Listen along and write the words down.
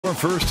Your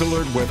First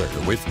Alert weather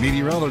with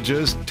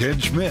meteorologist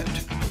Ted Schmidt.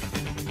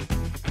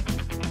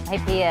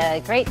 Might be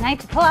a great night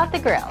to pull out the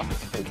grill.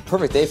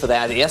 Perfect day for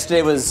that.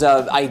 Yesterday was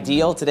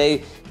ideal.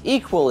 Today,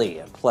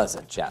 equally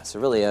pleasant, Jess.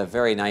 Really a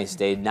very nice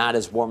day. Not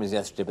as warm as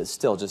yesterday, but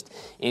still just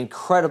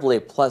incredibly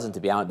pleasant to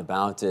be out and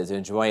about to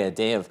enjoy a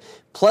day of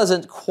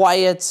pleasant,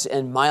 quiet,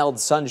 and mild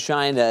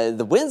sunshine.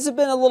 The winds have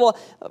been a little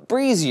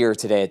breezier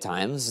today at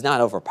times,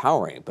 not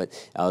overpowering, but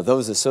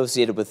those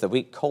associated with the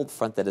weak cold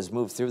front that has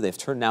moved through, they've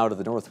turned now to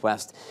the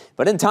northwest.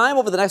 But in time,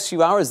 over the next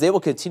few hours, they will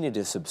continue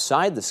to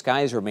subside. The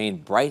skies remain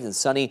bright and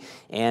sunny,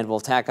 and we'll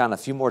tack on a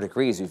few more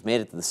degrees. We've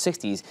made it to the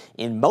 60s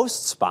in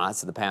most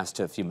spots in the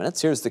past few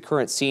minutes. Here's the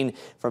current scene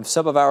from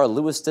some of our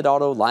Lewiston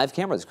Auto live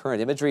cameras.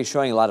 Current imagery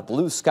showing a lot of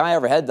blue sky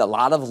overhead, a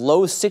lot of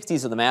low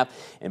 60s on the map,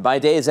 and by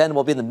day's end,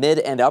 we'll be in the mid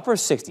and upper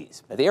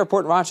 60s. At the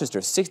airport in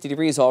Rochester, 60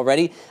 degrees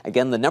already.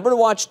 Again, the number to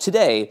watch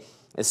today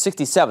is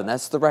 67.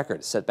 That's the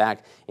record set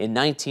back in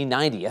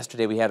 1990.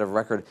 Yesterday we had a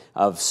record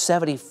of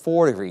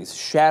 74 degrees,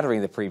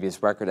 shattering the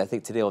previous record. I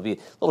think today will be a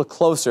little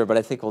closer, but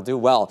I think we'll do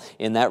well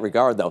in that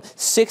regard, though.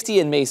 60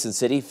 in Mason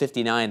City,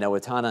 59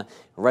 Owatonna,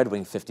 Red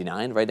Wing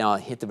 59. Right now a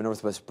hint of a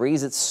northwest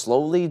breeze. It's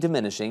slowly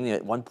diminishing.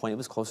 At one point it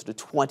was closer to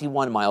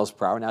 21 miles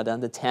per hour, now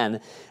down to 10.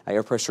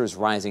 Air pressure is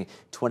rising,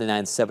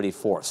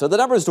 29.74. So the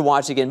numbers to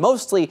watch again,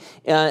 mostly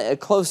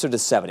closer to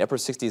 70. Upper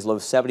 60s, low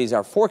 70s.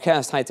 Our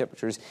forecast high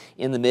temperatures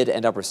in the mid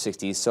and upper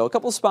 60s. So a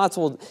couple of spots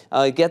will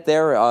get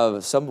there.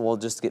 Some will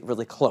just get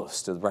really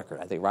close to the record.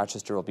 I think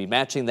Rochester will be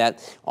matching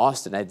that.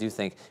 Austin, I do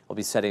think, will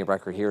be setting a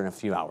record here in a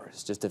few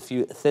hours. Just a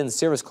few thin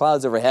cirrus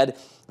clouds overhead.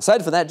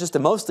 Aside from that, just a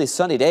mostly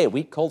sunny day. A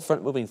weak cold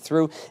front moving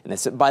through, and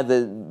it's by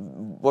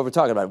what we're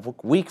talking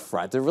about, weak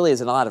front. There really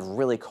isn't a lot of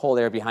really cold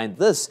air behind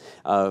this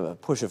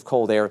push of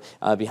cold air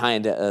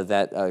behind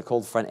that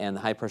cold front and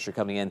the high pressure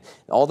coming in.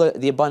 All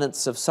the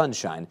abundance of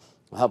sunshine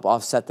will help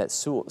offset that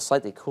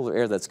slightly cooler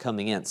air that's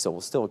coming in. So we'll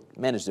still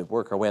manage to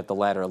work our way up the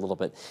ladder a little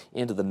bit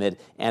into the mid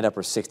and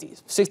upper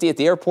 60s. 60 at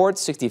the airport,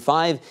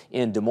 65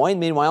 in Des Moines.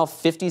 Meanwhile,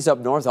 50s up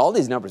north. All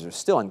these numbers are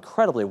still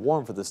incredibly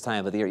warm for this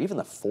time of the year. Even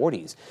the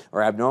 40s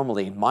are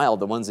abnormally mild,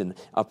 the ones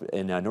up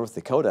in North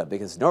Dakota,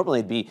 because normally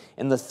it'd be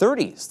in the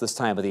 30s this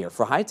time of the year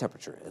for high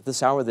temperature. At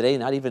this hour of the day,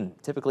 not even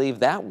typically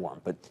that warm,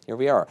 but here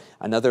we are.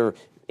 Another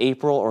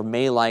April or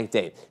May-like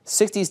day.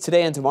 60s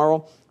today and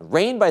tomorrow.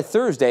 Rain by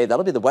Thursday.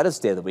 That'll be the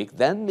wettest day of the week.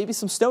 Then maybe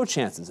some snow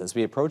chances as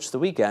we approach the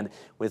weekend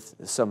with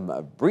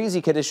some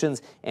breezy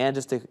conditions and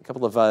just a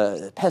couple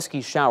of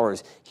pesky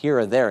showers here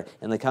and there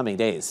in the coming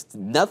days.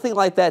 Nothing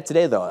like that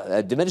today, though.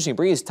 A diminishing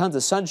breeze, tons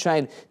of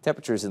sunshine.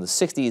 Temperatures in the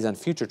 60s on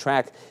future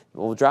track.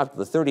 We'll drop to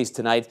the 30s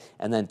tonight.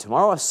 And then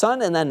tomorrow,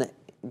 sun and then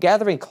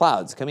gathering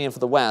clouds coming in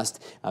from the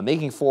west,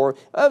 making for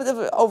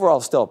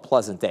overall still a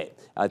pleasant day.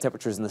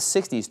 Temperatures in the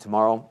 60s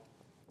tomorrow.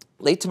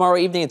 Late tomorrow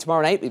evening and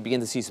tomorrow night, we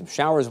begin to see some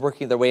showers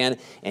working their way in.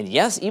 And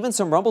yes, even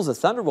some rumbles of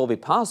thunder will be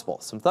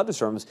possible. Some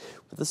thunderstorms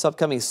with this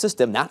upcoming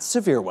system. Not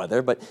severe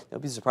weather, but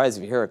don't be surprised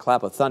if you hear a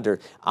clap of thunder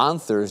on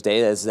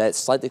Thursday as that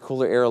slightly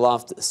cooler air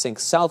aloft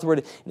sinks southward.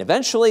 And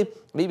eventually,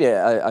 maybe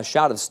a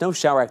shot of snow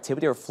shower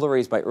activity or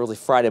flurries by early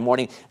Friday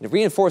morning. And a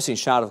reinforcing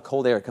shot of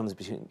cold air comes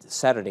between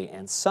Saturday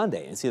and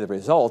Sunday. And see the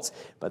results.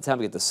 By the time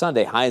we get to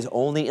Sunday, highs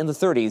only in the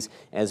 30s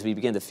as we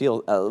begin to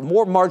feel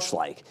more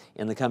March-like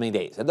in the coming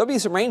days. And there'll be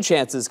some rain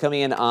chances coming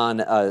in on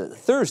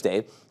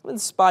Thursday, with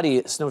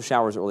spotty snow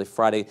showers early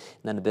Friday, and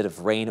then a bit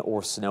of rain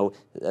or snow,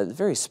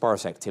 very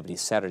sparse activity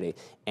Saturday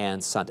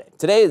and Sunday.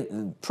 Today,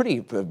 pretty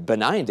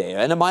benign day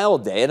and a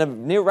mild day and a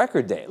near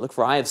record day. Look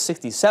for a high of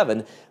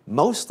 67,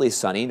 mostly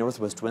sunny,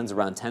 northwest winds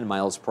around 10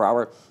 miles per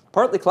hour.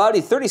 Partly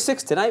cloudy,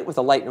 36 tonight with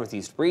a light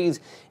northeast breeze.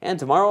 And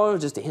tomorrow,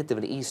 just a hint of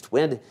an east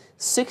wind,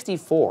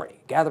 64.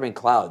 Gathering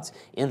clouds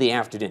in the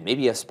afternoon.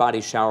 Maybe a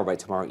spotty shower by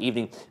tomorrow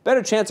evening.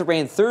 Better chance of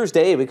rain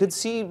Thursday. We could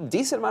see a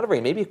decent amount of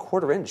rain, maybe a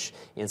quarter inch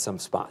in some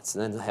spots.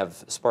 And then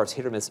have sparse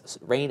hit or miss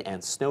rain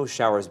and snow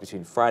showers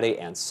between Friday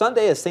and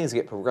Sunday as things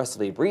get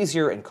progressively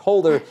breezier and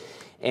colder.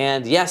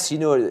 And yes, you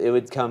knew it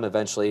would come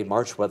eventually.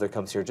 March weather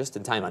comes here just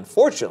in time,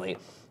 unfortunately.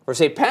 For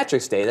St.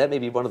 Patrick's Day, that may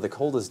be one of the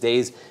coldest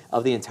days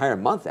of the entire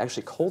month,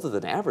 actually colder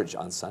than average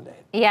on Sunday.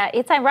 Yeah,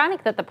 it's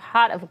ironic that the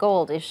pot of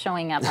gold is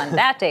showing up on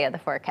that day of the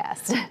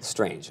forecast.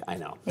 Strange, I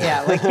know.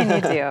 Yeah, what can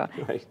you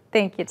do? Right.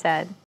 Thank you, Ted.